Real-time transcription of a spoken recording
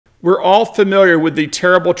We're all familiar with the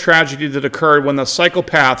terrible tragedy that occurred when the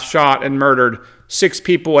psychopath shot and murdered 6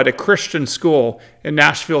 people at a Christian school in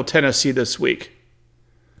Nashville, Tennessee this week.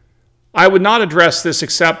 I would not address this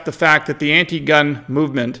except the fact that the anti-gun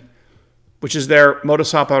movement, which is their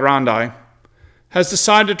modus operandi, has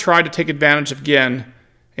decided to try to take advantage of, again,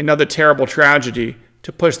 another terrible tragedy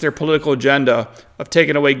to push their political agenda of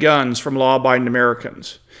taking away guns from law-abiding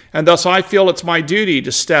Americans. And thus I feel it's my duty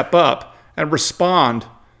to step up and respond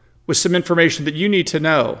with some information that you need to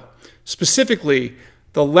know, specifically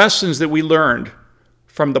the lessons that we learned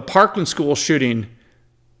from the Parkland School shooting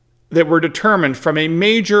that were determined from a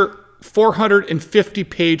major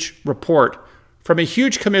 450-page report from a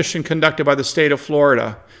huge commission conducted by the state of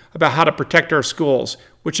Florida about how to protect our schools,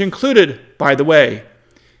 which included, by the way,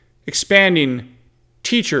 expanding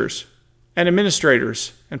teachers and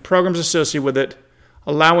administrators and programs associated with it,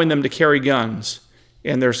 allowing them to carry guns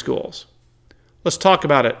in their schools. Let's talk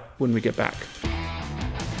about it when we get back.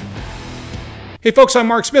 Hey folks, I'm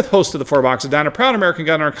Mark Smith, host of the Four Boxes Diner, proud American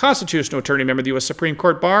gun owner, constitutional attorney, member of the U.S. Supreme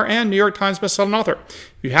Court Bar, and New York Times bestselling author.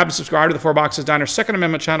 If you haven't subscribed to the Four Boxes Diner Second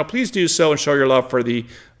Amendment channel, please do so and show your love for the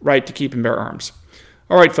right to keep and bear arms.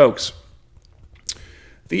 All right, folks.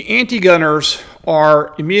 The anti-gunners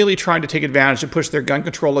are immediately trying to take advantage and push their gun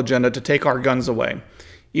control agenda to take our guns away,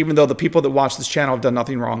 even though the people that watch this channel have done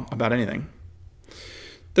nothing wrong about anything.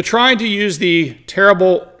 They're trying to use the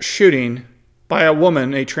terrible shooting by a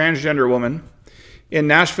woman, a transgender woman, in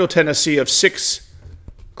Nashville, Tennessee, of 6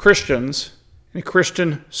 Christians in a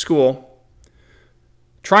Christian school,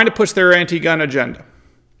 trying to push their anti-gun agenda.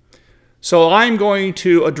 So I'm going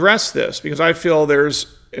to address this because I feel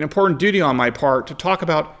there's an important duty on my part to talk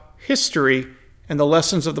about history and the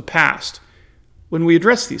lessons of the past when we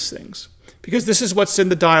address these things. Because this is what's in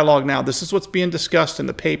the dialogue now. This is what's being discussed in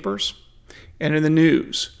the papers and in the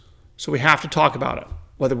news. So we have to talk about it,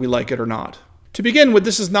 whether we like it or not. To begin with,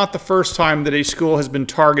 this is not the first time that a school has been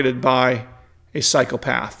targeted by a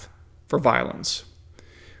psychopath for violence.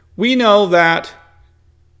 We know that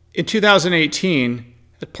in 2018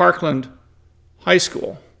 at Parkland High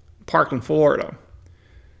School, Parkland, Florida,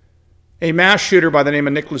 a mass shooter by the name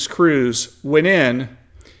of Nicholas Cruz went in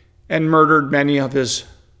and murdered many of his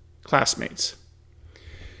classmates.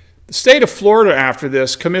 The state of Florida, after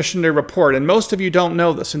this, commissioned a report, and most of you don't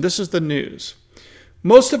know this, and this is the news.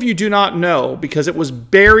 Most of you do not know because it was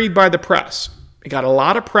buried by the press. It got a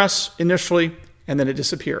lot of press initially, and then it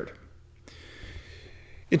disappeared.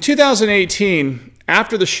 In 2018,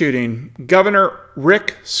 after the shooting, Governor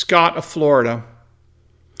Rick Scott of Florida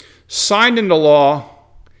signed into law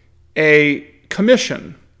a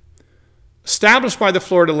commission established by the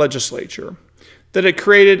Florida legislature that had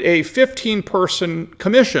created a 15-person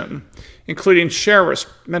commission, including sheriffs,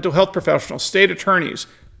 mental health professionals, state attorneys,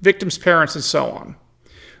 victims' parents, and so on.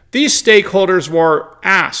 These stakeholders were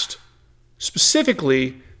asked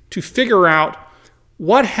specifically to figure out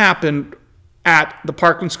what happened at the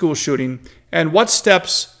Parkland School shooting and what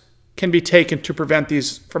steps can be taken to prevent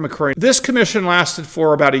these from occurring. This commission lasted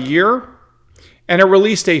for about a year, and it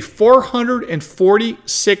released a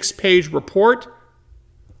 446-page report,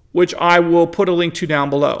 which I will put a link to down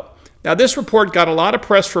below. Now, this report got a lot of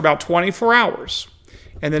press for about 24 hours,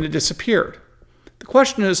 and then it disappeared. The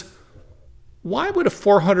question is, why would a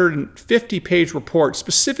 450-page report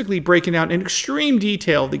specifically breaking out in extreme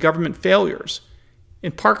detail the government failures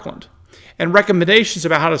in Parkland and recommendations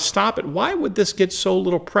about how to stop it, why would this get so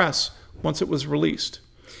little press once it was released?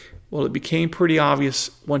 Well, it became pretty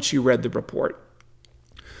obvious once you read the report.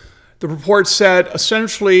 The report said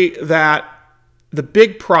essentially that the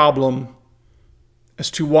big problem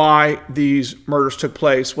as to why these murders took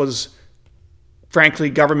place was, frankly,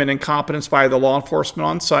 government incompetence by the law enforcement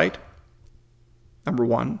on site, number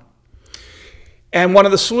one. And one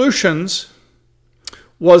of the solutions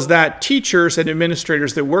was that teachers and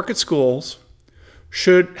administrators that work at schools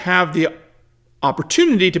should have the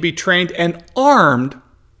opportunity to be trained and armed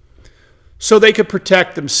so they could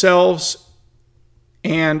protect themselves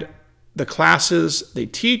and the classes they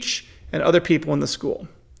teach and other people in the school.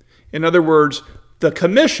 In other words, the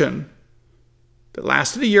commission that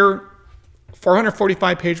lasted a year,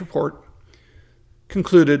 445-page report,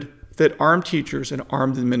 concluded that armed teachers and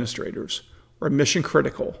armed administrators were mission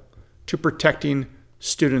critical to protecting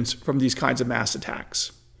students from these kinds of mass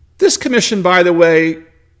attacks. This commission, by the way,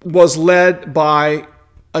 was led by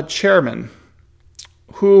a chairman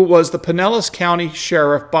who was the Pinellas County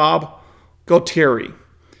Sheriff Bob Goteri.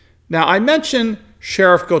 Now, I mention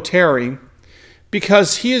Sheriff Goteri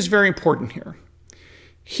because he is very important here.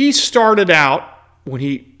 He started out, when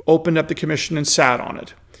he opened up the commission and sat on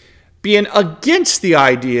it, being against the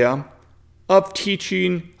idea of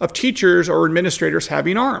teachers or administrators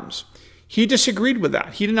having arms. He disagreed with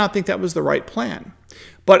that. He did not think that was the right plan.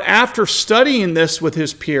 But after studying this with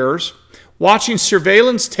his peers, watching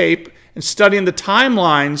surveillance tape and studying the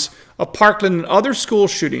timelines of Parkland and other school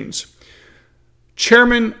shootings,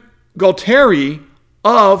 Chairman Gualtieri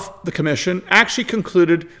of the commission actually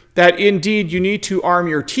concluded that indeed you need to arm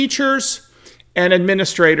your teachers and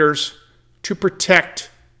administrators to protect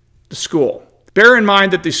the school. Bear in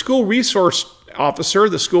mind that the school resource officer,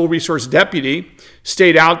 the school resource deputy,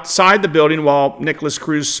 stayed outside the building while Nicholas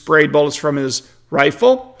Cruz sprayed bullets from his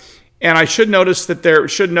rifle. And I should note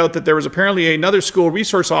that there was apparently another school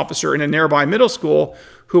resource officer in a nearby middle school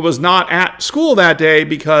who was not at school that day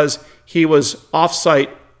because he was off-site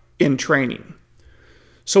in training.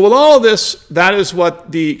 So with all of this, that is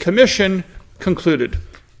what the commission concluded,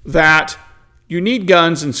 that you need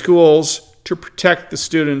guns in schools to protect the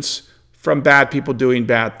students from bad people doing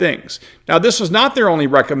bad things. Now, this was not their only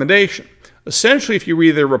recommendation. Essentially, if you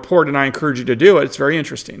read their report, and I encourage you to do it, it's very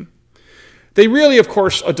interesting, they really, of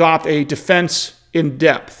course, adopt a defense in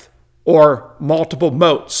depth or multiple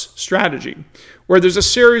moats strategy, where there's a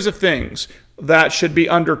series of things that should be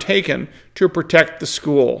undertaken to protect the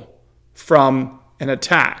school from an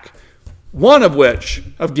attack. One of which,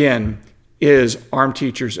 again, is armed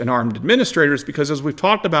teachers and armed administrators, because as we've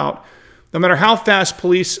talked about, no matter how fast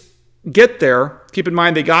police get there, keep in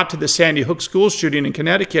mind they got to the Sandy Hook school shooting in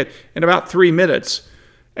Connecticut in about 3 minutes,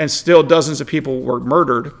 and still dozens of people were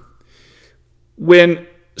murdered. When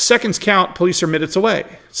seconds count, police are minutes away.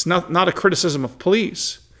 It's not a criticism of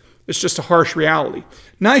police. It's just a harsh reality.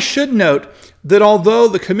 Now, I should note that although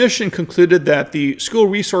the commission concluded that the school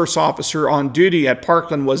resource officer on duty at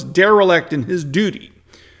Parkland was derelict in his duty,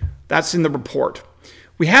 that's in the report,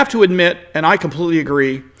 we have to admit, and I completely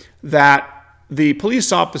agree, that the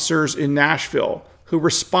police officers in Nashville who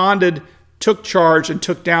responded, took charge, and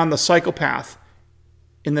took down the psychopath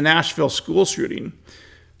in the Nashville school shooting,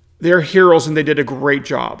 they're heroes and they did a great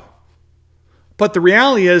job. But the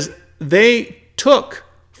reality is they took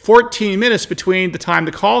 14 minutes between the time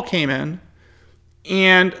the call came in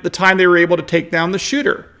and the time they were able to take down the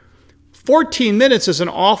shooter. 14 minutes is an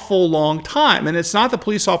awful long time, and it's not the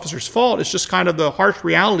police officer's fault. It's just kind of the harsh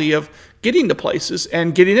reality of getting to places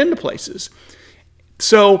and getting into places.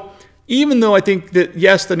 So even though I think that,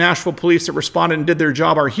 yes, the Nashville police that responded and did their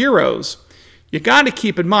job are heroes, you got to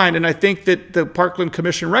keep in mind, and I think that the Parkland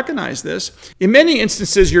Commission recognized this, in many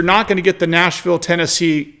instances, you're not going to get the Nashville,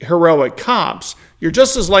 Tennessee heroic cops. You're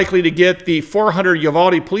just as likely to get the 400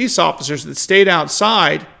 Uvalde police officers that stayed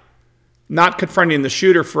outside, not confronting the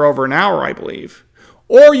shooter for over an hour, I believe.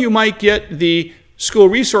 Or you might get the school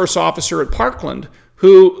resource officer at Parkland,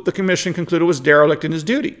 who the commission concluded was derelict in his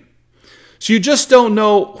duty. So you just don't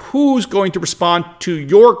know who's going to respond to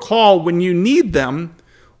your call when you need them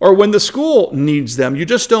or when the school needs them. You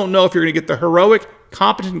just don't know if you're going to get the heroic,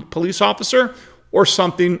 competent police officer or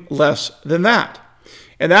something less than that.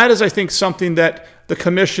 And that is, I think, something that the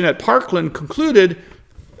commission at Parkland concluded,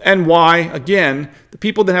 and why, again, the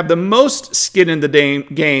people that have the most skin in the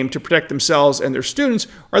game to protect themselves and their students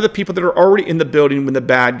are the people that are already in the building when the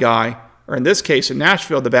bad guy, or in this case in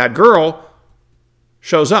Nashville, the bad girl,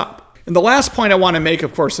 shows up. And the last point I want to make,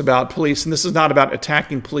 of course, about police, and this is not about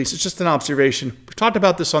attacking police, it's just an observation. We've talked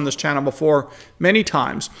about this on this channel before many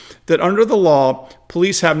times, that under the law,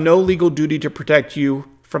 police have no legal duty to protect you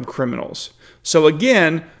from criminals. So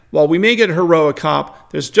again, while we may get a heroic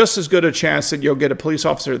cop, there's just as good a chance that you'll get a police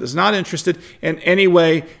officer that's not interested in any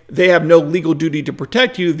way. They have no legal duty to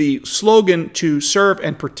protect you. The slogan "to serve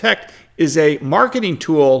and protect" is a marketing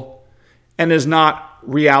tool and is not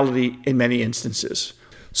reality in many instances.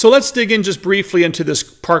 So let's dig in just briefly into this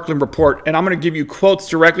Parkland report, and I'm going to give you quotes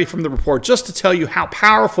directly from the report just to tell you how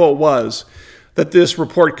powerful it was that this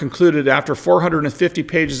report concluded after 450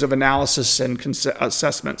 pages of analysis and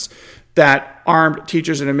assessments that armed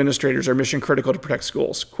teachers and administrators are mission critical to protect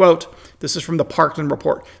schools. Quote, this is from the Parkland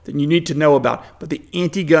report that you need to know about, but the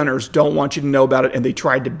anti-gunners don't want you to know about it, and they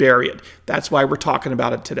tried to bury it. That's why we're talking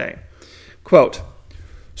about it today. Quote,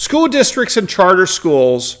 school districts and charter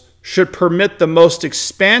schools should permit the most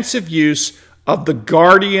expansive use of the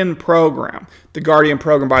Guardian program. The Guardian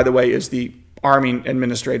program, by the way, is the arming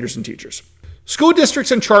administrators and teachers. School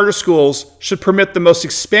districts and charter schools should permit the most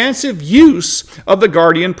expansive use of the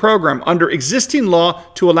Guardian program under existing law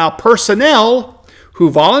to allow personnel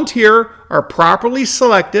who volunteer, are properly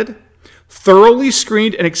selected, thoroughly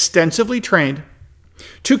screened, and extensively trained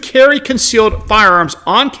to carry concealed firearms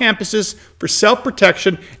on campuses for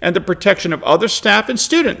self-protection and the protection of other staff and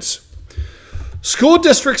students. School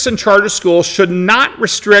districts and charter schools should not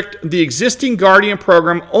restrict the existing guardian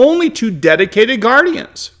program only to dedicated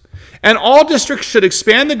guardians. And all districts should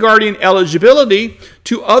expand the guardian eligibility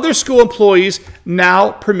to other school employees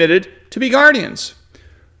now permitted to be guardians.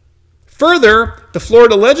 Further, the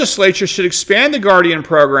Florida legislature should expand the guardian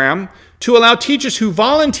program to allow teachers who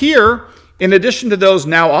volunteer, in addition to those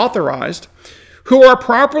now authorized, who are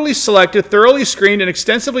properly selected, thoroughly screened, and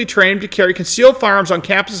extensively trained to carry concealed firearms on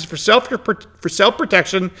campuses for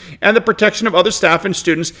self-protection and the protection of other staff and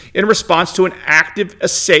students in response to an active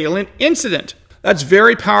assailant incident. That's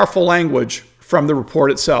very powerful language from the report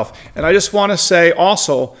itself. And I just want to say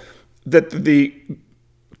also that the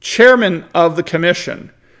chairman of the commission,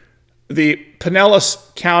 the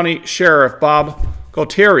Pinellas County Sheriff, Bob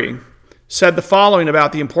Gualtieri, said the following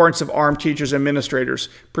about the importance of armed teachers and administrators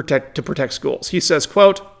to protect schools. He says,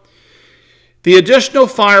 quote, "The additional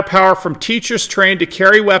firepower from teachers trained to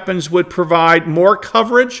carry weapons would provide more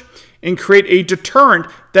coverage and create a deterrent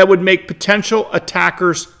that would make potential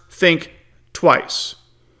attackers think twice."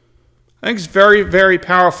 I think it's a very, very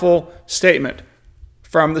powerful statement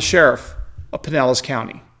from the sheriff of Pinellas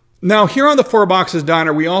County. Now, here on the Four Boxes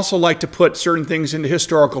Diner, we also like to put certain things into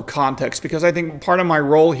historical context because I think part of my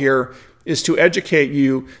role here is to educate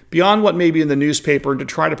you beyond what may be in the newspaper and to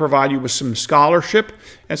try to provide you with some scholarship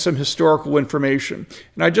and some historical information.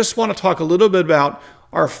 And I just want to talk a little bit about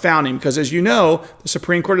our founding because, as you know, the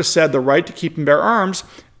Supreme Court has said the right to keep and bear arms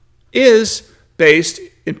is based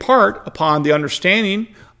in part upon the understanding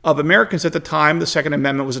of Americans at the time the Second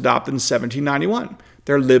Amendment was adopted in 1791.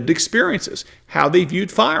 Their lived experiences, how they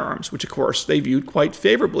viewed firearms, which of course they viewed quite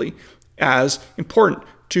favorably as important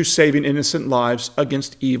to saving innocent lives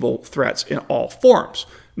against evil threats in all forms.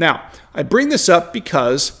 Now, I bring this up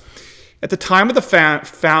because at the time of the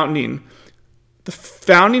founding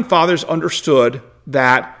fathers understood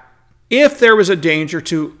that if there was a danger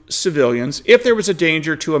to civilians, if there was a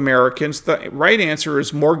danger to Americans, the right answer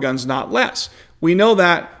is more guns, not less. We know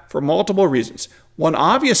that for multiple reasons. One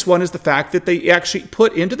obvious one is the fact that they actually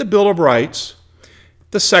put into the Bill of Rights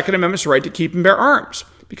the Second Amendment's right to keep and bear arms.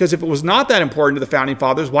 Because if it was not that important to the Founding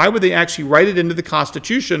Fathers, why would they actually write it into the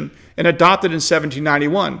Constitution and adopt it in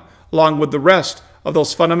 1791, along with the rest of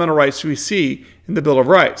those fundamental rights we see in the Bill of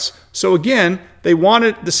Rights? So again, they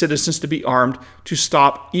wanted the citizens to be armed to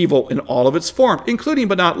stop evil in all of its forms, including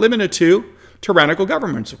but not limited to tyrannical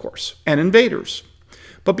governments, of course, and invaders.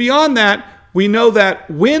 But beyond that, we know that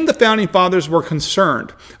when the Founding Fathers were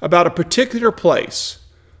concerned about a particular place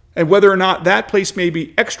and whether or not that place may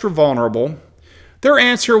be extra vulnerable, their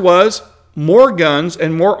answer was more guns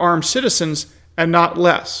and more armed citizens and not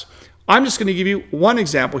less. I'm just going to give you one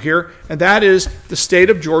example here, and that is the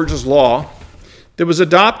state of Georgia's law that was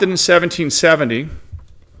adopted in 1770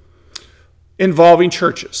 involving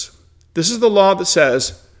churches. This is the law that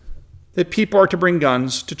says that people are to bring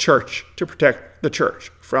guns to church to protect the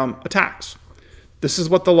church from attacks. This is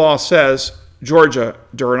what the law says, Georgia,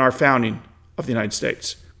 during our founding of the United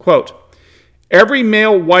States. Quote, "Every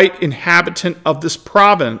male white inhabitant of this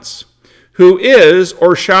province who is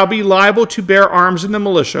or shall be liable to bear arms in the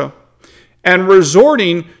militia and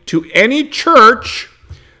resorting to any church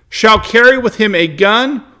shall carry with him a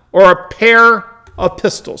gun or a pair of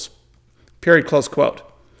pistols." Period, close quote.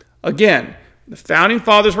 Again, the Founding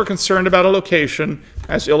Fathers were concerned about a location,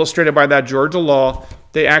 as illustrated by that Georgia law.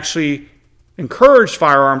 They actually encouraged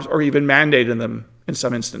firearms or even mandated them in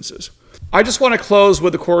some instances. I just want to close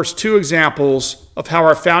with, of course, two examples of how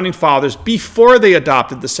our Founding Fathers, before they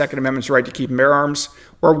adopted the Second Amendment's right to keep and bear arms,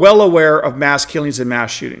 were well aware of mass killings and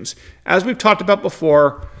mass shootings. As we've talked about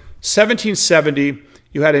before, 1770,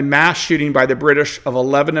 you had a mass shooting by the British of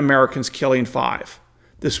 11 Americans killing 5.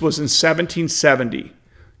 This was in 1770,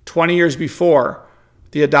 20 years before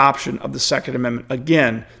the adoption of the Second Amendment.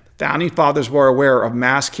 Again, the Founding Fathers were aware of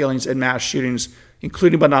mass killings and mass shootings,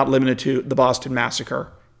 including but not limited to the Boston Massacre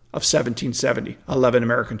of 1770. 11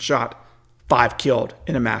 Americans shot, 5 killed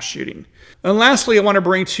in a mass shooting. And lastly, I want to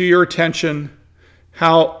bring to your attention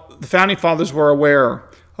how the Founding Fathers were aware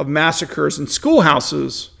of massacres in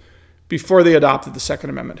schoolhouses before they adopted the Second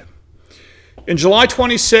Amendment. In July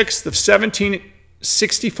 26th of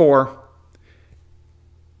 1764,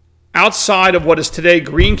 outside of what is today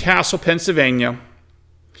Greencastle, Pennsylvania,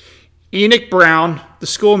 Enoch Brown, the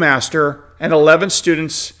schoolmaster, and 11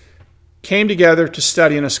 students came together to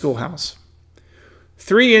study in a schoolhouse.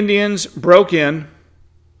 3 Indians broke in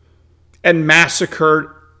and massacred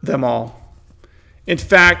them all. In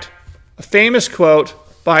fact, a famous quote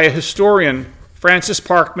by a historian, Francis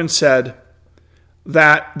Parkman, said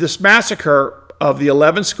that this massacre of the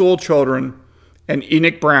 11 school children and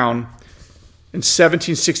Enoch Brown in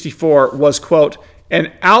 1764 was, quote,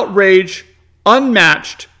 an outrage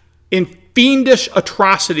unmatched in fiendish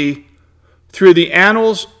atrocity through the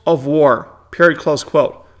annals of war, period, close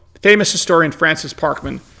quote. Famous historian Francis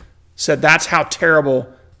Parkman said that's how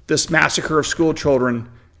terrible this massacre of school children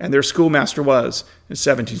and their schoolmaster was in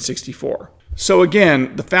 1764. So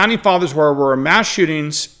again, the Founding Fathers were mass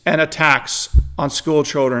shootings and attacks on school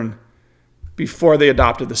children before they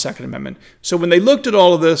adopted the Second Amendment. So when they looked at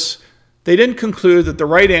all of this, they didn't conclude that the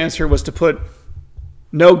right answer was to put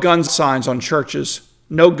no gun signs on churches,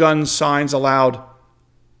 no gun signs allowed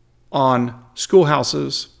on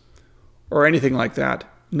schoolhouses, or anything like that.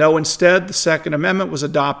 No, instead, the Second Amendment was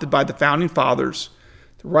adopted by the Founding Fathers.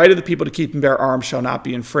 The right of the people to keep and bear arms shall not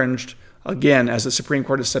be infringed. Again, as the Supreme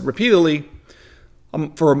Court has said repeatedly,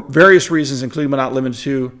 for various reasons, including but not limited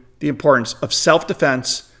to the importance of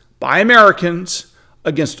self-defense by Americans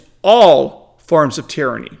against all forms of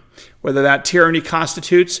tyranny, whether that tyranny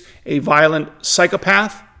constitutes a violent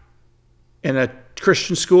psychopath in a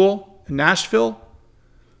Christian school in Nashville,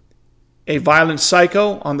 a violent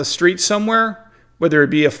psycho on the street somewhere, whether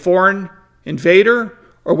it be a foreign invader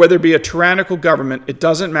or whether it be a tyrannical government, it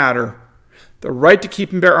doesn't matter. The right to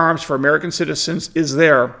keep and bear arms for American citizens is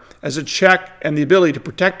there as a check and the ability to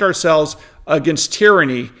protect ourselves against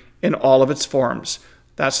tyranny in all of its forms.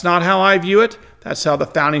 That's not how I view it. That's how the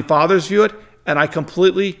Founding Fathers view it, and I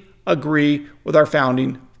completely agree with our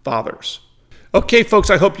Founding Fathers. Okay, folks,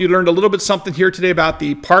 I hope you learned a little bit something here today about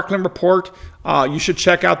the Parkland Report. You should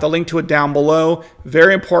check out the link to it down below.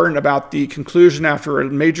 Very important about the conclusion after a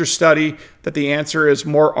major study that the answer is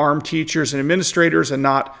more armed teachers and administrators and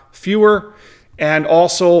not fewer. And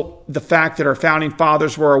also the fact that our Founding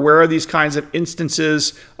Fathers were aware of these kinds of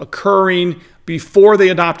instances occurring before they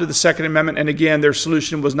adopted the Second Amendment. And again, their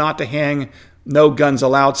solution was not to hang no guns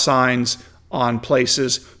allowed signs on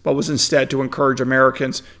places, but was instead to encourage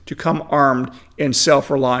Americans to come armed in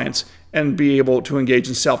self-reliance and be able to engage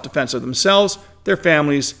in self-defense of themselves, their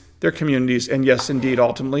families, their communities, and yes, indeed,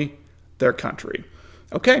 ultimately, their country.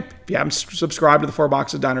 Okay, if you haven't subscribed to the Four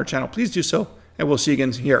Boxes Diner channel, please do so, and we'll see you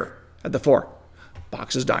again here at the Four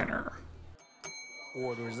Boxes Diner.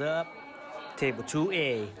 Orders up. Table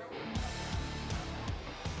 2A.